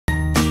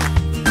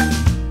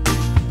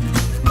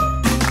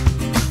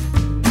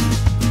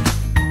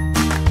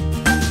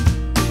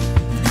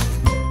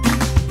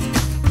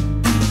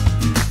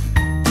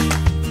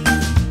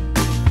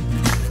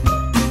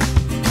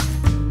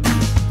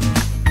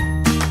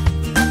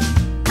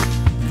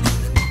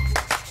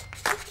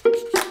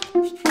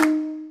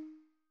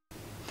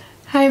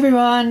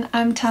everyone,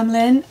 I'm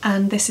Tamlyn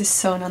and this is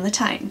Sewn on the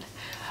Tyne.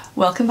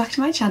 Welcome back to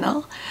my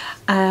channel.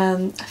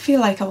 I feel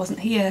like I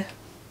wasn't here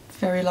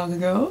very long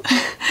ago.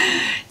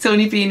 It's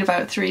only been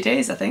about 3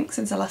 days I think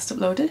since I last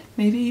uploaded,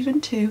 maybe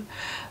even 2.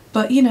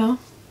 But you know,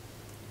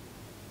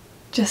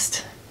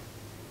 just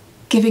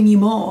giving you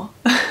more.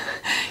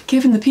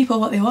 Giving the people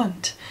what they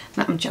want.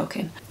 No, I'm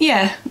joking.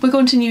 Yeah, we're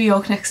going to New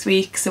York next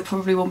week, so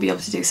probably won't be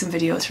able to do some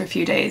videos for a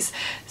few days.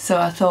 So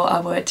I thought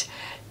I would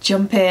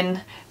jump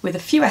in with a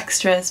few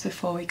extras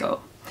before we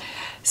go.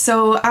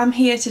 So I'm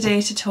here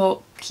today to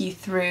talk you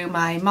through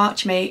my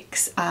March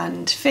makes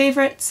and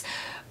favourites,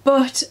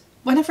 but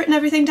when I've written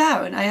everything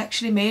down, I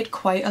actually made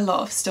quite a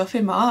lot of stuff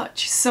in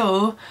March,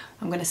 so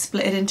I'm going to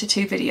split it into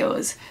 2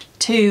 videos.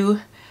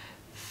 2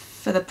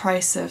 for the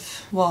price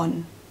of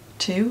 1.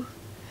 2?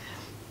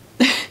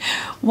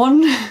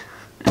 1?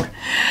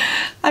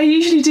 I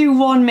usually do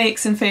 1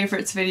 makes and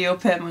favourites video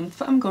per month,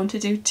 but I'm going to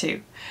do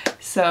 2.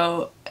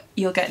 So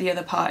you'll get the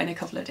other part in a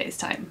couple of days'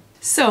 time.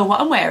 So what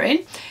I'm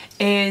wearing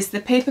is the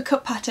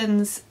Papercut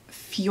Patterns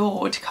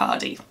Fjord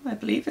cardi, I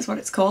believe is what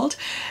it's called.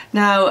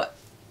 Now,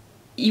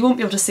 you won't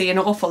be able to see an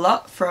awful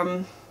lot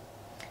from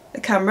the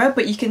camera,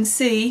 but you can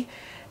see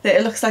that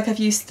it looks like I've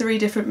used 3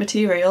 different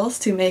materials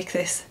to make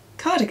this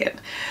cardigan.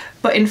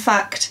 But in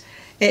fact,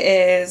 it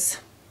is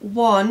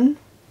 1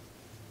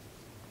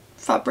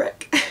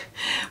 fabric,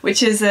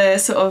 which is a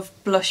sort of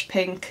blush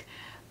pink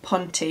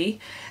ponte,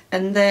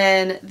 and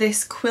then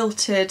this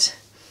quilted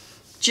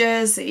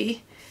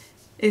jersey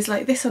is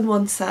like this on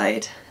one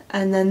side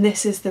and then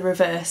this is the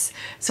reverse,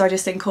 so I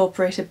just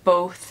incorporated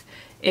both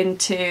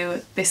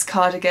into this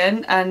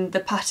cardigan, and the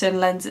pattern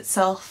lends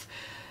itself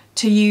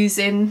to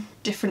using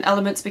different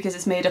elements because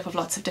it's made up of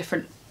lots of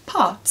different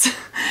parts.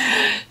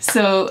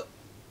 So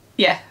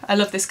yeah, I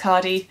love this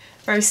cardi,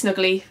 very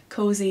snuggly,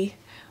 cosy,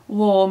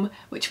 warm,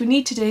 which we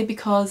need today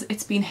because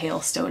it's been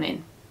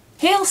hailstoning.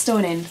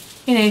 Hailstoning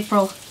in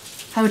April,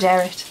 how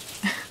dare it.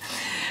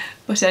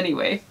 But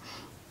anyway,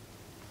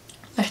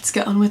 let's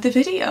get on with the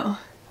video.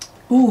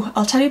 Ooh,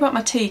 I'll tell you about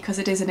my tea because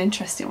it is an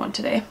interesting one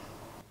today.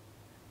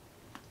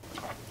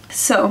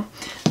 So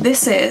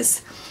this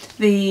is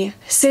the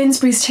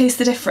Sainsbury's Taste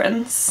the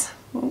Difference.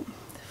 Oh,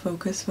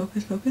 focus,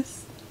 focus,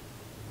 focus.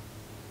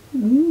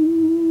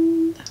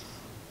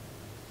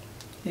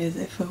 Is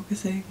it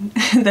focusing?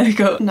 There we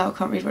go. Now I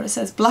can't read what it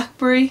says.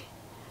 Blackberry,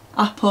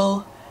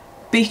 apple,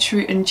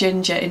 beetroot and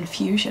ginger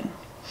infusion.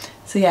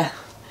 So yeah,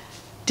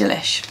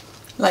 delish.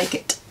 Like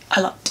it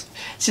a lot.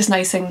 It's just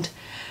nice and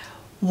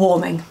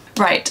warming.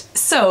 Right,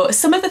 so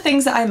some of the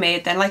things that I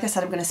made then, like I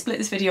said, I'm going to split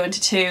this video into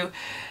 2,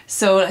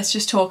 so let's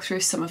just talk through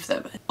some of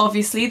them.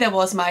 Obviously there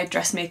was my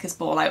dressmaker's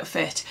ball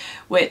outfit,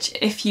 which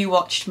if you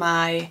watched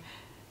my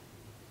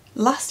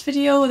last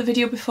video or the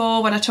video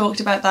before when I talked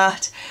about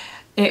that,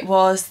 it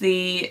was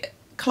the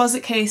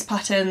Closet Case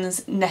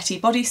Patterns Nettie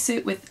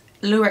bodysuit with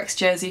Lurex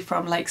jersey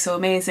from Like So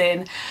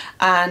Amazing,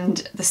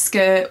 and the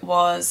skirt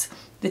was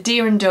the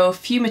Deer and Doe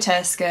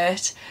Fumeterre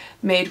skirt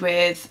made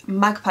with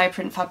Magpie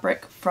print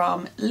fabric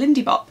from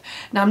Lindy Bop.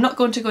 Now I'm not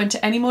going to go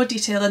into any more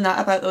detail than that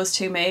about those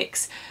 2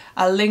 makes.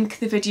 I'll link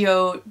the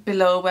video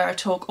below where I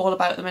talk all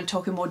about them and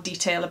talk in more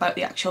detail about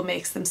the actual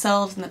makes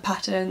themselves and the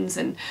patterns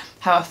and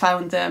how I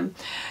found them.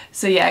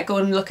 So yeah, go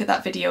and look at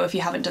that video if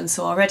you haven't done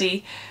so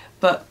already.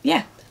 But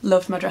yeah,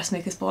 loved my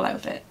dressmaker's ball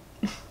outfit.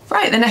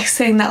 Right, the next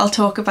thing that I'll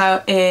talk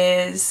about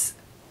is,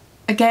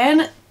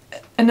 again,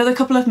 another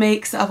couple of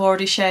makes that I've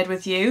already shared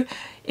with you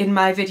in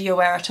my video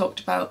where I talked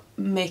about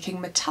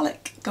making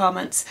metallic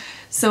garments.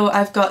 So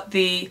I've got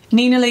the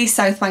Nina Lee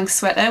Southbank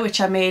sweater,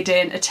 which I made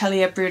in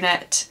Atelier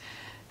Brunette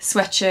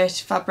sweatshirt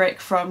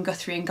fabric from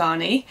Guthrie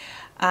Ghani,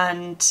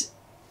 and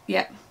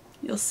yeah,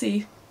 you'll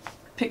see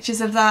pictures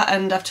of that,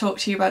 and I've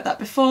talked to you about that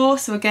before,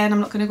 so again I'm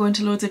not going to go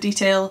into loads of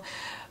detail,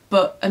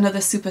 but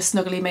another super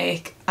snuggly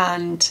make,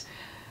 and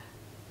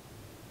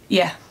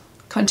yeah,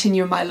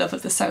 continuing my love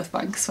of the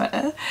Southbank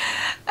sweater.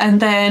 And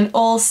then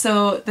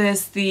also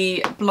there's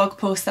the blog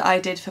post that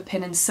I did for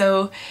Pin and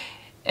Sew,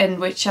 in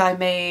which I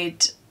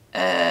made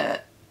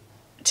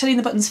Tilly and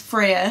the Buttons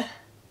Freya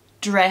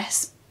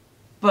dress,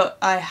 but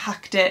I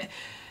hacked it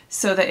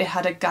so that it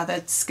had a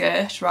gathered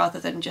skirt rather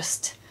than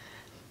just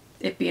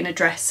it being a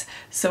dress.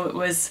 So it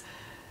was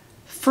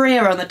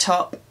Freya on the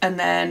top and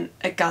then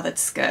a gathered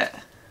skirt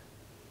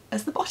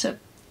as the bottom.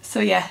 So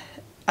yeah,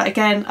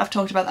 again, I've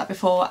talked about that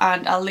before,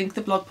 and I'll link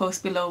the blog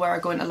post below where I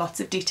go into lots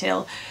of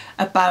detail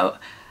about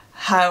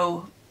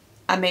how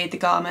I made the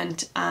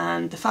garment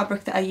and the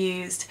fabric that I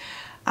used,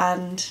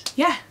 and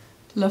yeah,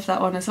 love that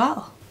one as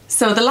well.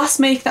 So the last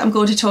make that I'm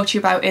going to talk to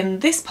you about in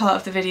this part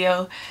of the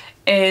video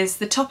is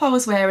the top I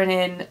was wearing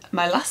in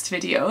my last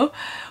video,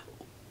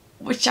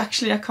 which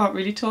actually I can't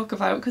really talk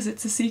about because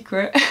it's a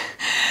secret.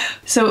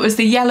 So it was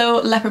the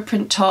yellow leopard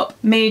print top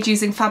made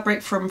using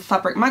fabric from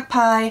Fabric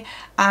Magpie,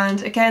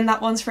 and again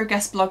that one's for a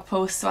guest blog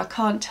post, so I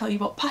can't tell you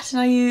what pattern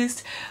I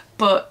used,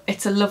 but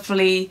it's a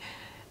lovely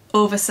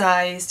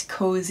oversized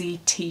cozy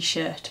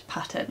t-shirt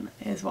pattern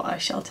is what I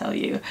shall tell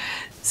you.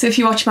 So if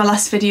you watch my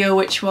last video,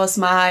 which was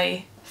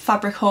my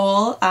fabric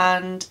haul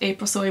and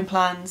April sewing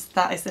plans,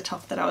 that is the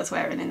top that I was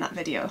wearing in that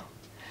video.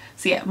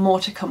 So yeah, more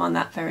to come on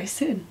that very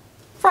soon.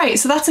 Right,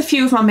 so that's a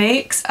few of my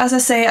makes. As I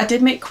say, I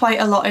did make quite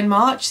a lot in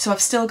March, so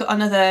I've still got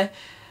another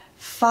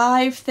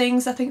 5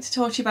 things I think to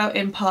talk to you about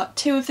in part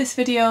 2 of this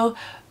video,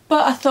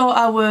 but I thought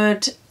I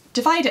would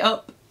divide it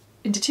up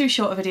into 2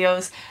 shorter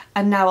videos,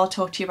 and now I'll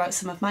talk to you about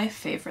some of my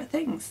favourite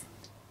things.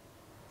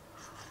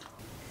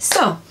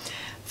 So,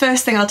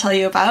 first thing I'll tell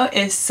you about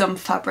is some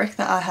fabric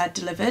that I had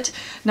delivered.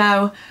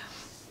 Now,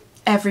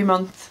 every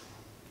month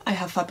I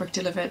have fabric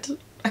delivered.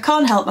 I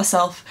can't help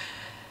myself.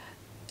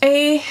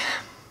 I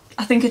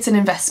think it's an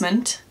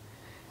investment.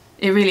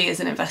 It really is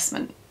an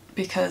investment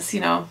because,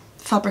 you know,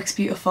 fabric's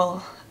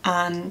beautiful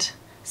and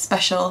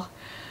special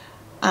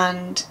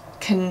and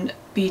can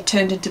be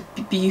turned into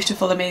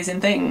beautiful,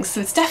 amazing things.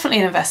 So it's definitely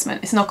an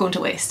investment. It's not going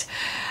to waste.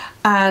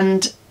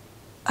 And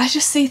I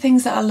just see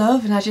things that I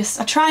love and I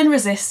try and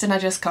resist and I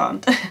just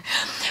can't.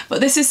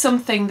 But this is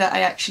something that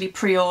I actually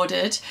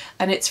pre-ordered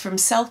and it's from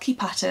Selkie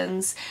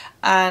Patterns,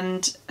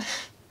 and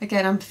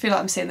again, I feel like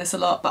I'm saying this a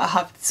lot, but I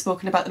have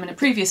spoken about them in a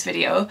previous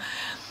video.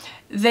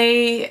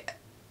 They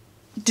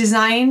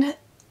design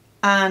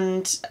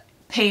and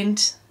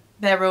paint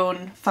their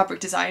own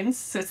fabric designs,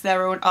 so it's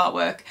their own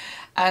artwork,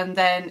 and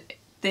then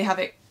they have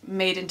it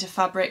made into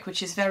fabric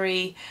which is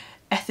very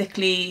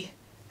ethically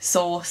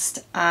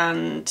sourced,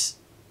 and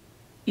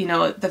you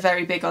know, they're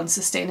very big on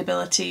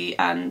sustainability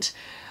and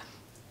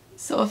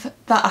sort of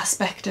that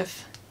aspect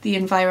of the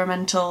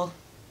environmental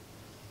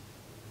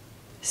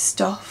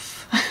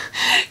stuff.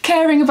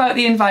 Caring about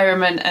the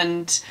environment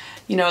and,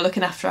 you know,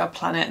 looking after our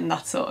planet and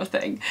that sort of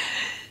thing.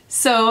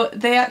 So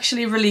they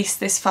actually released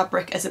this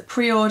fabric as a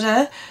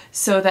pre-order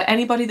so that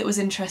anybody that was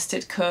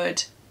interested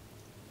could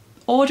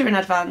order in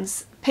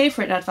advance, pay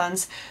for it in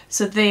advance,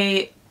 so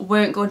they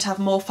weren't going to have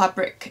more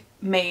fabric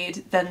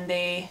made than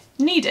they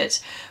needed,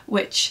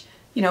 which,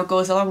 you know,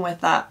 goes along with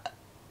that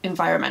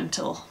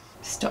environmental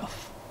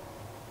stuff.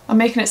 I'm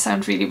making it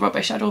sound really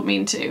rubbish, I don't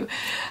mean to.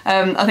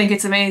 I think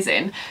it's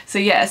amazing. So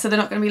yeah, so they're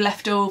not going to be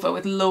left over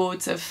with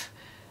loads of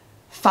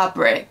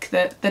fabric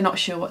that they're not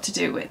sure what to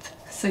do with.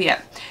 So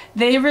yeah,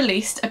 they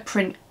released a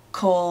print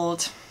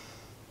called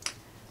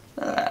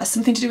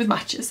something to do with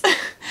matches.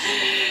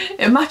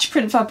 A match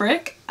print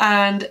fabric,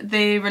 and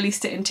they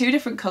released it in 2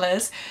 different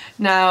colours.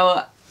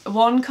 Now,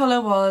 one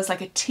colour was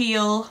like a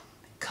teal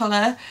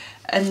colour,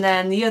 and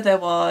then the other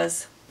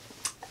was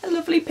a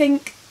lovely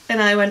pink,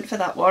 and I went for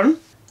that one.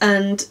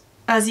 And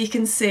as you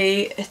can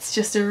see, it's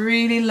just a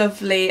really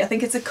lovely, I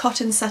think it's a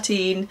cotton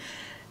sateen,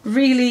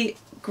 really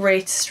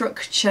great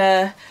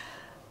structure,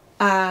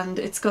 and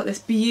it's got this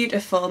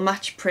beautiful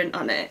match print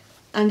on it.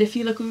 And if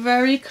you look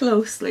very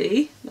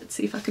closely, let's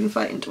see if I can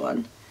find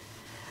one,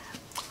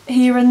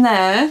 here and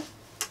there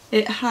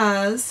it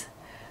has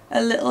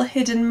a little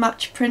hidden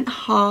match print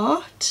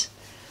heart,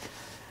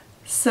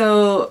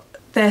 so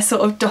they're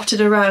sort of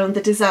dotted around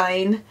the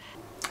design.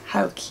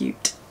 How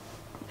cute.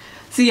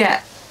 So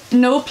yeah,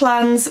 no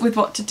plans with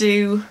what to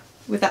do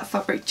with that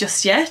fabric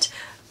just yet,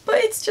 but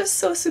it's just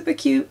so super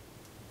cute.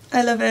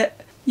 I love it.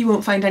 You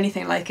won't find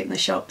anything like it in the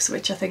shops,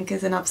 which I think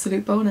is an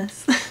absolute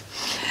bonus.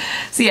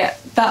 So yeah,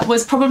 that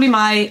was probably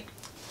my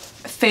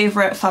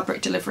favourite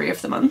fabric delivery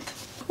of the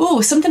month.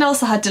 Oh, something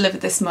else I had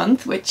delivered this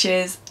month, which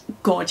is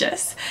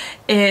gorgeous,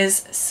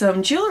 is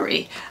some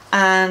jewellery,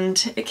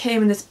 and it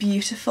came in this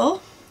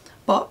beautiful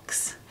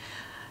box,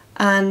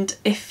 and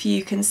if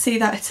you can see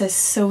that, it says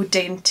So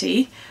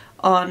Dainty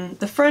on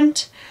the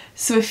front.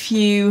 So if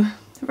you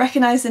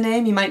recognise the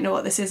name, you might know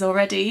what this is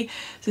already.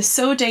 So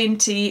So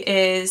Dainty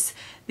is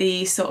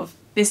the sort of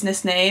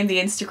business name, the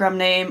Instagram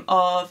name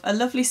of a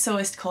lovely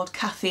sewist called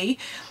Guthrie,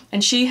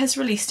 and she has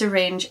released a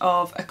range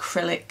of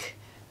acrylic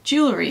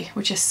jewellery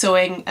which is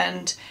sewing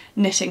and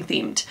knitting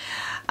themed,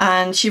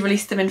 and she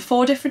released them in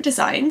 4 different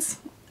designs,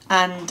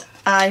 and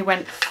I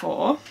went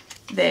for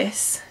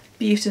this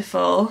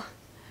beautiful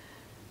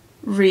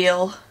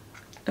reel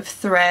of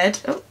thread,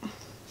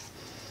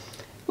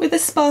 with a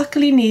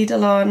sparkly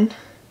needle on.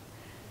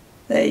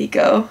 There you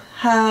go.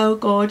 How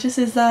gorgeous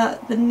is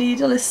that? The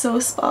needle is so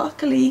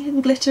sparkly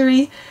and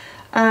glittery,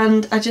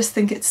 and I just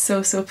think it's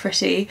so, so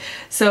pretty.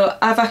 So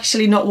I've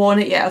actually not worn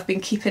it yet. I've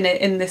been keeping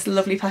it in this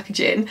lovely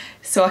packaging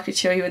so I could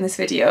show you in this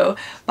video,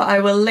 but I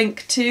will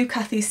link to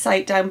Kathy's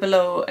site down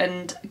below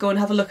and go and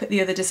have a look at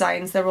the other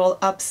designs. They're all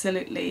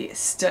absolutely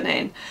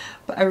stunning,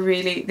 but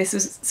this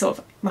was sort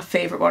of my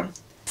favourite one.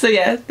 So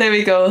yeah, there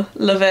we go.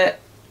 Love it.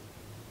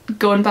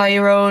 Go and buy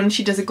your own.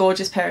 She does a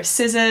gorgeous pair of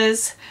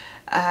scissors.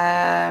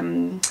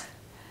 I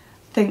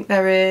think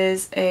there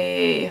is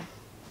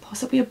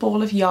possibly a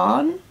ball of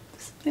yarn,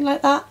 something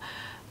like that,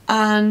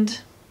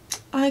 and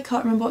I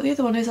can't remember what the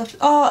other one is after.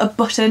 Oh, a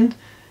button,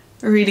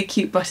 a really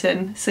cute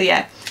button. So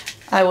yeah,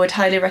 I would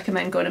highly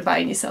recommend going and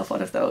buying yourself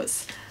one of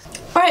those.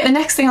 Alright, the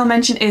next thing I'll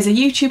mention is a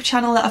YouTube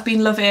channel that I've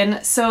been loving.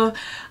 So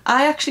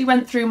I actually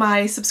went through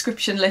my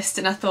subscription list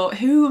and I thought,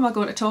 who am I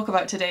going to talk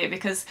about today,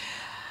 because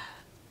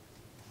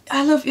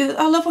I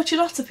love watching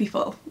lots of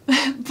people.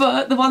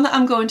 But the one that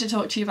I'm going to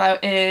talk to you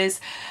about is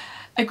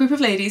a group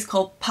of ladies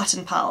called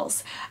Pattern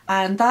Pals,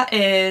 and that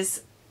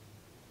is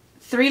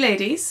 3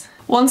 ladies.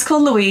 One's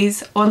called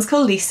Louise, one's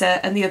called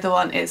Lisa, and the other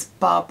one is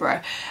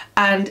Barbara.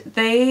 And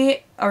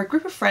they are a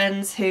group of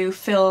friends who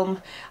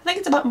film, I think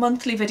it's about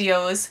monthly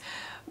videos,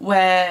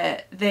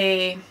 where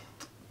they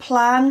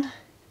plan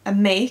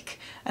and make,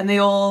 and they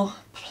all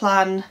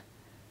plan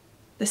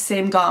the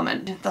same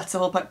garment. That's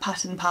all about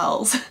Pattern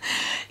Pals.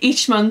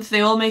 Each month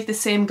they all make the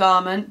same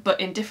garment, but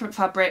in different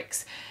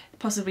fabrics,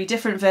 possibly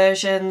different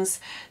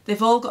versions.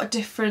 They've all got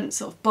different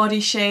sort of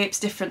body shapes,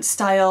 different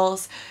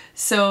styles,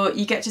 so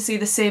you get to see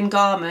the same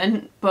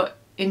garment but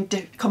in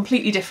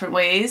completely different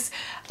ways.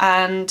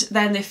 And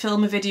then they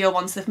film a video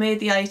once they've made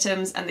the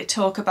items, and they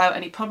talk about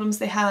any problems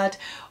they had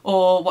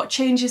or what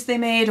changes they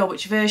made or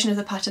which version of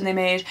the pattern they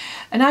made,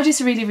 and I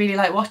just really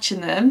like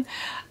watching them.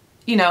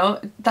 You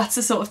know, that's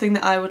the sort of thing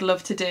that I would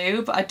love to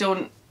do, but I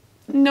don't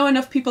know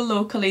enough people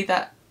locally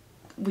that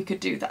we could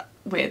do that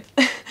with.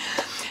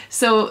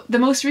 So the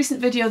most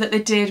recent video that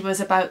they did was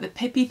about the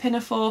Pippi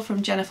pinafore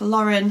from Jennifer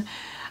Lauren,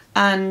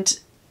 and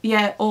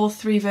yeah, all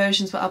 3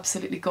 versions were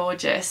absolutely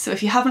gorgeous. So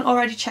if you haven't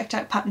already checked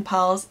out Pattern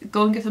Pals,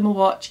 go and give them a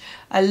watch.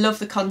 I love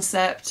the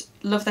concept,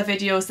 love their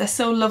videos, they're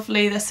so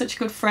lovely, they're such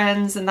good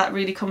friends, and that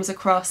really comes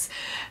across.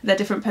 Their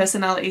different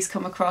personalities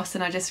come across,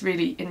 and I just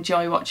really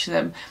enjoy watching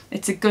them.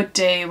 It's a good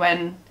day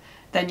when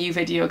their new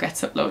video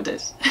gets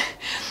uploaded.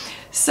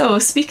 So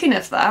speaking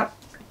of that,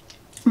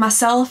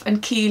 myself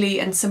and Keely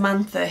and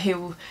Samantha,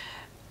 who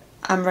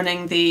I'm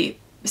running the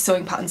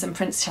Sewing Patterns and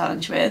Prints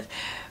challenge with,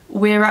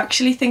 we're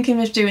actually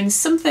thinking of doing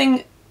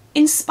something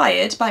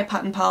inspired by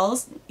Pattern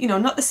Pals. You know,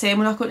 not the same,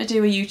 we're not going to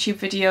do a YouTube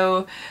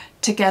video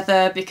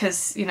together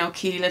because, you know,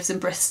 Keely lives in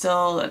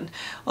Bristol, and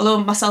although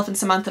myself and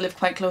Samantha live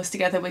quite close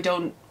together, we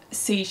don't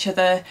see each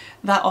other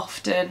that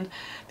often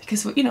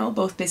because we're, you know,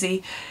 both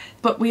busy.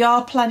 But we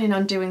are planning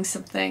on doing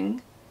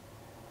something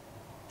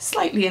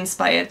slightly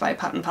inspired by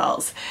Pattern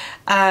Pals,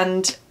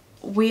 and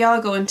we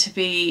are going to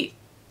be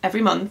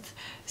every month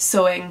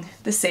sewing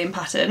the same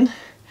pattern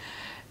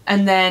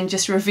and then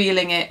just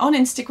revealing it on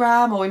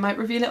Instagram, or we might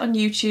reveal it on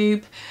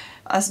YouTube,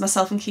 as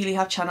myself and Keely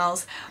have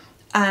channels.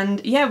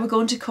 And yeah, we're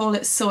going to call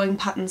it Sewing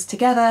Patterns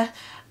Together,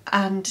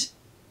 and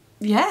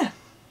yeah,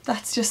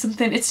 that's just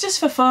something, it's just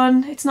for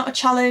fun, it's not a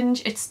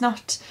challenge, it's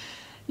not,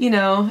 you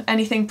know,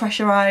 anything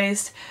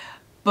pressurised,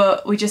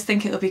 but we just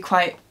think it'll be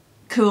quite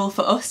cool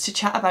for us to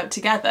chat about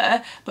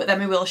together, but then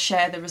we will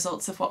share the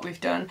results of what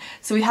we've done.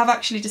 So we have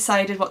actually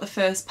decided what the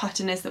first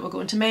pattern is that we're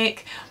going to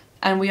make,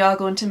 and we are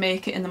going to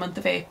make it in the month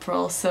of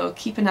April, so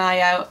keep an eye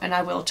out and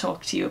I will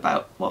talk to you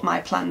about what my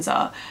plans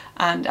are,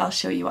 and I'll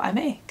show you what I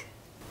make.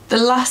 The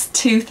last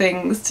 2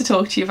 things to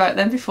talk to you about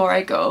then before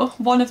I go,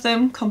 one of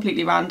them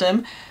completely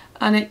random,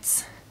 and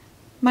it's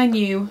my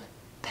new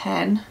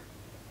pen.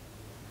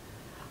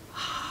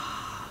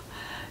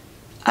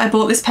 I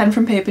bought this pen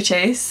from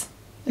Paperchase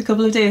a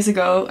couple of days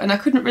ago and I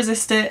couldn't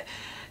resist it.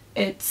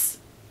 It's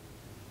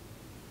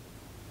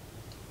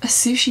a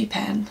sushi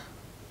pen.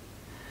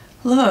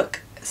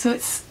 Look, so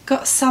it's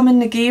got salmon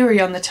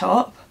nigiri on the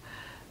top,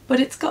 but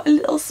it's got a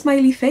little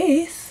smiley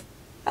face.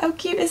 How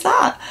cute is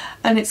that?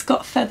 And it's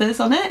got feathers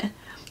on it,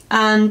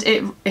 and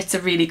it's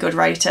a really good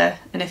writer,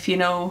 and if you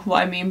know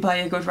what I mean by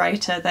a good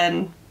writer,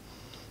 then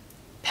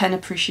Pen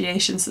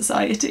Appreciation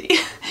Society.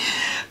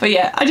 But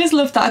yeah, I just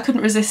love that, I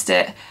couldn't resist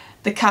it.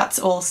 The cats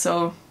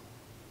also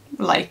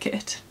like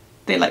it,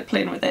 they like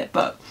playing with it,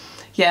 but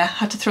yeah,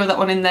 had to throw that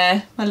one in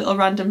there, my little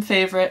random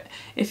favourite.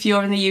 If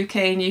you're in the UK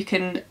and you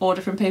can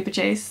order from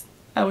Paperchase,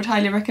 I would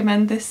highly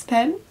recommend this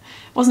pen.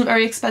 It wasn't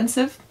very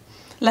expensive,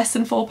 less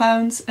than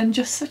 £4, and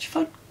just such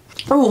fun.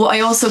 Oh, what I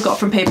also got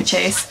from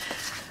Paperchase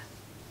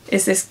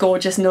is this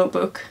gorgeous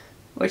notebook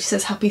which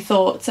says Happy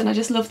Thoughts, and I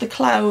just love the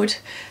cloud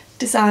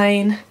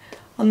design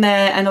on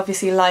there, and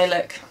obviously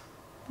lilac,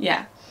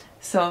 yeah,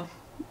 so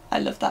I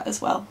love that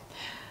as well.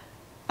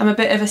 I'm a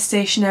bit of a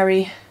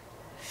stationery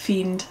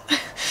fiend.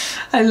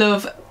 I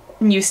love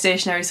new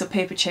stationery, so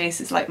Paperchase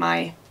is like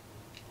my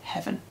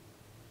heaven.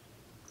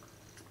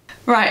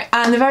 Right,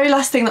 and the very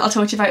last thing that I'll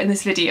talk to you about in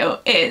this video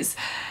is,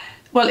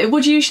 well, it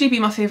would usually be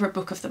my favourite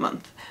book of the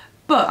month,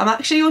 but I'm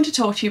actually going to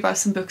talk to you about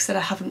some books that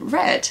I haven't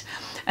read,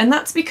 and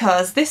that's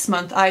because this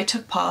month I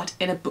took part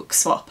in a book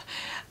swap,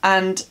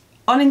 and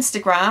on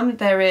Instagram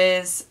there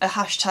is a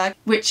hashtag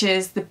which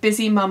is the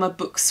Busy Mama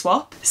Book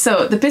Swap.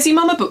 So the Busy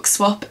Mama Book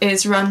Swap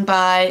is run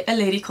by a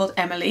lady called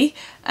Emily,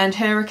 and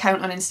her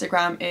account on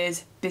Instagram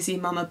is Busy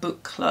Mama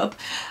Book Club,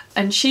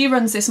 and she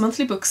runs this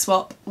monthly book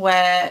swap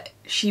where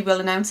she will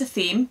announce a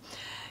theme.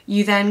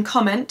 You then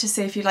comment to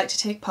say if you'd like to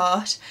take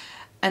part,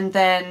 and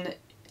then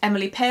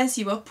Emily pairs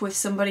you up with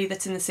somebody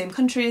that's in the same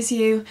country as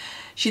you.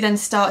 She then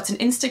starts an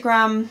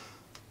Instagram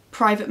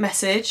private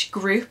message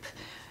group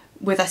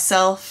with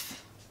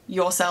herself,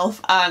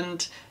 yourself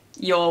and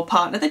your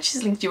partner that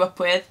she's linked you up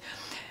with.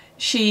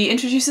 She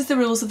introduces the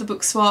rules of the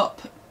book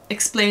swap,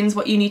 explains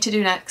what you need to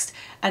do next,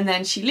 and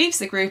then she leaves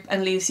the group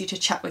and leaves you to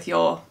chat with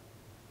your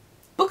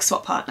book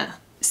swap partner.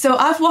 So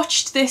I've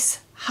watched this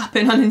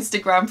happen on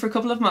Instagram for a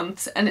couple of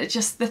months, and it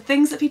just, the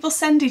things that people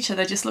send each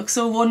other just look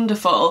so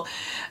wonderful.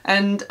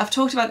 And I've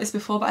talked about this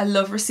before, but I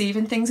love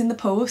receiving things in the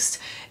post.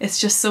 It's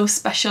just so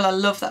special. I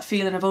love that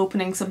feeling of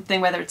opening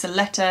something, whether it's a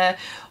letter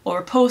or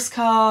a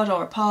postcard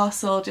or a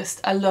parcel, just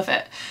I love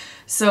it.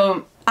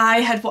 So I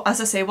had, as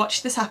I say,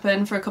 watched this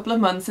happen for a couple of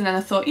months, and then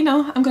I thought, you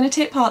know, I'm going to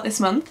take part this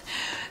month.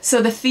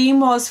 So the theme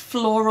was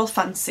Floral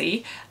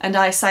Fancy, and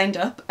I signed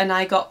up and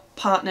I got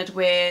partnered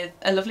with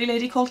a lovely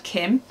lady called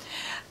Kim,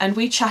 and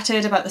we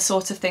chatted about the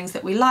sorts of things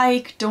that we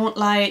like, don't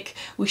like.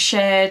 We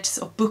shared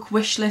sort of book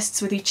wish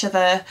lists with each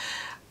other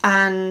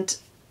and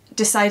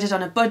decided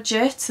on a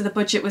budget. So the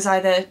budget was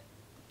either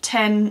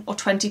 £10 or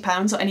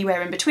 £20 or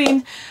anywhere in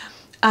between,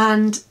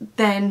 and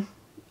then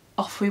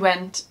off we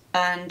went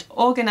and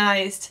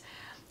organised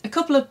a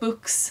couple of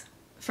books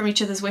from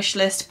each other's wish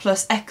list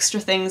plus extra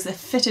things that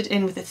fitted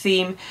in with the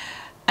theme,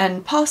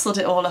 and parcelled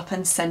it all up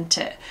and sent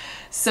it.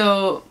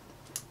 So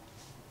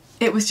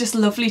it was just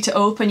lovely to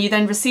open. You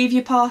then receive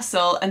your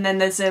parcel, and then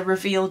there's a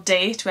reveal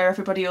date where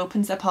everybody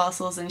opens their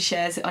parcels and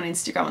shares it on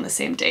Instagram on the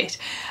same date.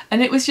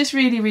 And it was just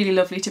really, really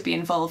lovely to be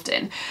involved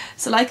in.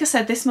 So like I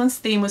said, this month's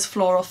theme was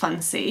Floral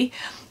Fancy,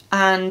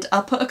 and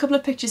I'll put a couple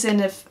of pictures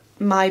in of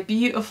my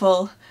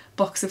beautiful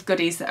box of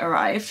goodies that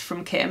arrived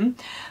from Kim,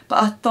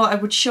 but I thought I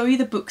would show you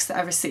the books that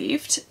I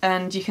received,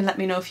 and you can let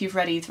me know if you've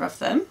read either of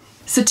them.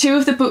 So two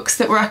of the books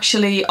that were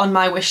actually on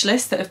my wish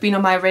list, that have been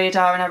on my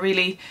radar and I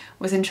really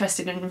was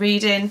interested in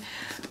reading,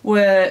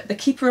 were The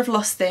Keeper of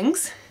Lost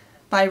Things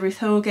by Ruth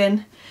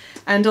Hogan,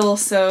 and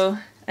also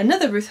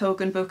another Ruth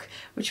Hogan book,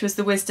 which was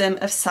The Wisdom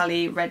of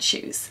Sally Red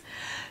Shoes.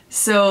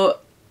 So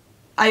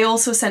I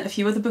also sent a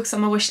few other books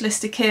on my wish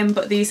list to Kim,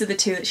 but these are the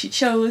two that she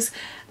chose,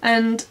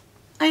 and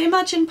I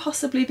imagine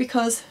possibly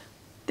because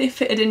they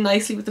fitted in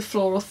nicely with the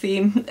floral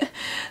theme.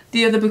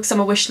 The other books on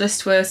my wish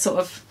list were sort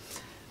of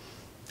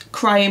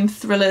crime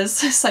thrillers,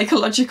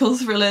 psychological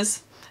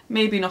thrillers,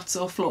 maybe not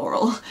so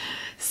floral.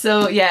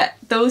 So yeah,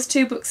 those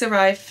two books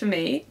arrived for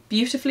me,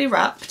 beautifully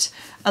wrapped,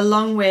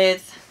 along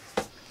with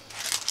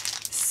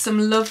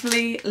some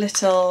lovely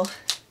little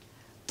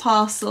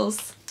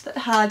parcels that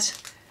had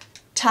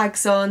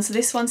tags on. So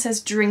this one says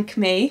Drink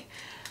Me,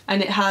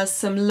 and it has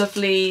some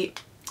lovely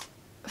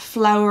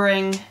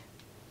flowering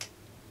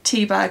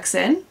tea bags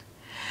in.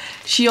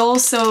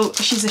 She's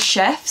a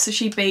chef, so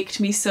she baked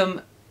me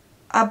some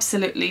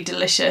absolutely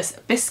delicious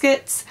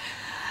biscuits,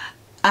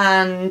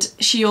 and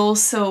she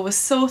also was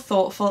so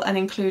thoughtful and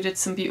included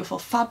some beautiful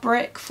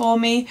fabric for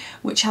me,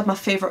 which had my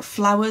favourite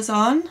flowers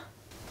on.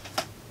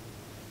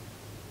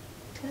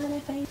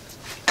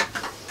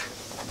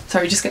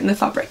 Sorry, just getting the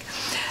fabric.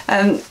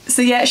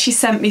 So yeah, she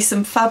sent me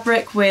some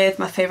fabric with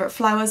my favourite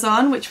flowers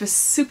on, which was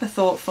super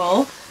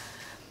thoughtful,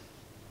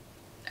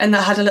 and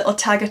that had a little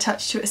tag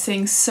attached to it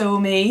saying Sew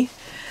Me.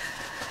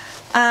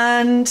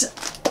 And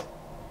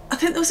I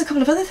think there was a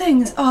couple of other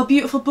things. Oh, a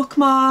beautiful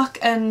bookmark,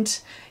 and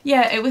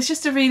yeah, it was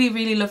just a really,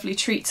 really lovely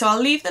treat. So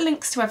I'll leave the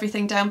links to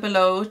everything down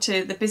below,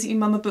 to the Busy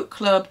Mama Book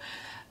Club,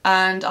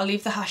 and I'll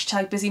leave the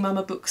hashtag Busy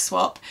Mama Book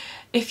Swap.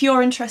 If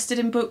you're interested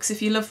in books,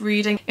 if you love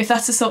reading, if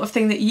that's the sort of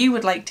thing that you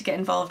would like to get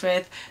involved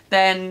with,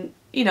 then,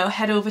 you know,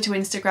 head over to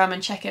Instagram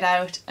and check it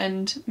out,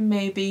 and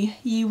maybe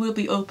you will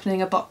be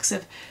opening a box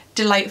of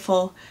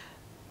delightful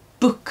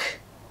book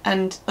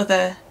and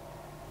other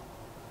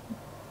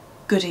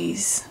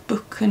goodies.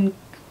 Book and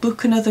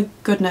other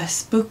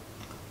goodness. I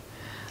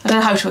don't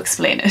know how to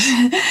explain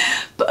it.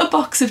 But a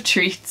box of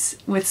treats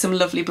with some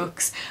lovely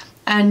books,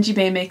 and you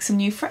may make some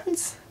new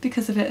friends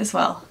because of it as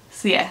well.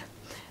 So yeah,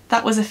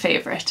 that was a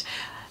favourite.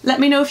 Let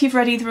me know if you've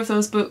read either of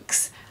those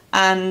books,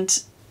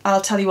 and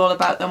I'll tell you all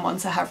about them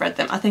once I have read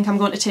them. I think I'm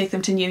going to take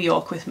them to New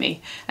York with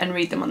me and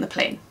read them on the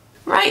plane.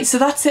 Right, so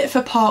that's it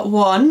for part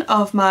 1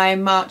 of my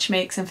March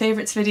Makes and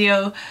Favourites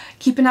video.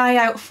 Keep an eye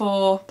out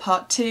for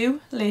part 2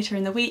 later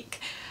in the week,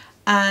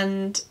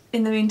 and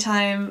in the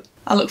meantime,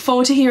 I look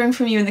forward to hearing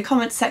from you in the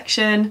comments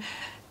section.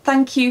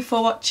 Thank you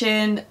for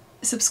watching.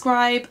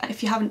 Subscribe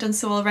if you haven't done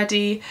so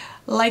already.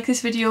 Like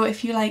this video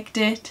if you liked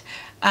it,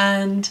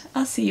 and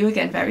I'll see you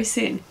again very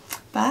soon.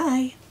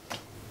 Bye!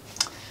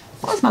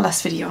 What was my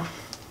last video?